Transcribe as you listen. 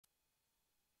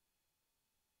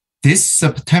This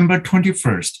September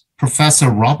 21st, Professor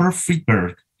Robert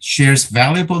Friedberg shares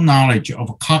valuable knowledge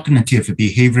of cognitive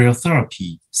behavioral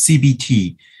therapy,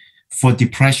 CBT, for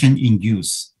depression in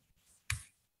youth.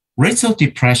 Rates of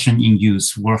depression in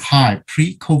youth were high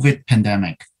pre-COVID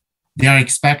pandemic. They are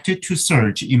expected to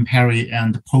surge in peri-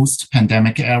 and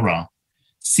post-pandemic era.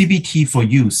 CBT for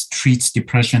youth treats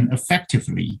depression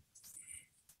effectively.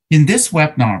 In this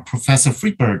webinar, Professor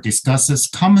Friedberg discusses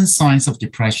common signs of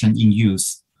depression in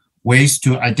youth, ways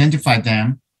to identify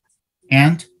them,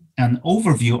 and an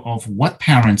overview of what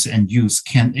parents and youth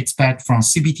can expect from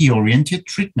CBT-oriented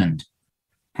treatment.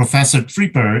 Professor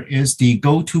Friedberg is the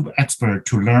go-to expert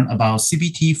to learn about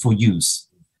CBT for youth.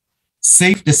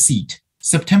 Save the seat,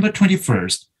 September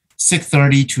 21st,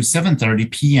 6:30 to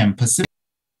 7:30 p.m. Pacific.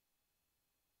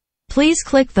 Please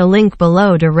click the link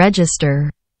below to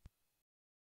register.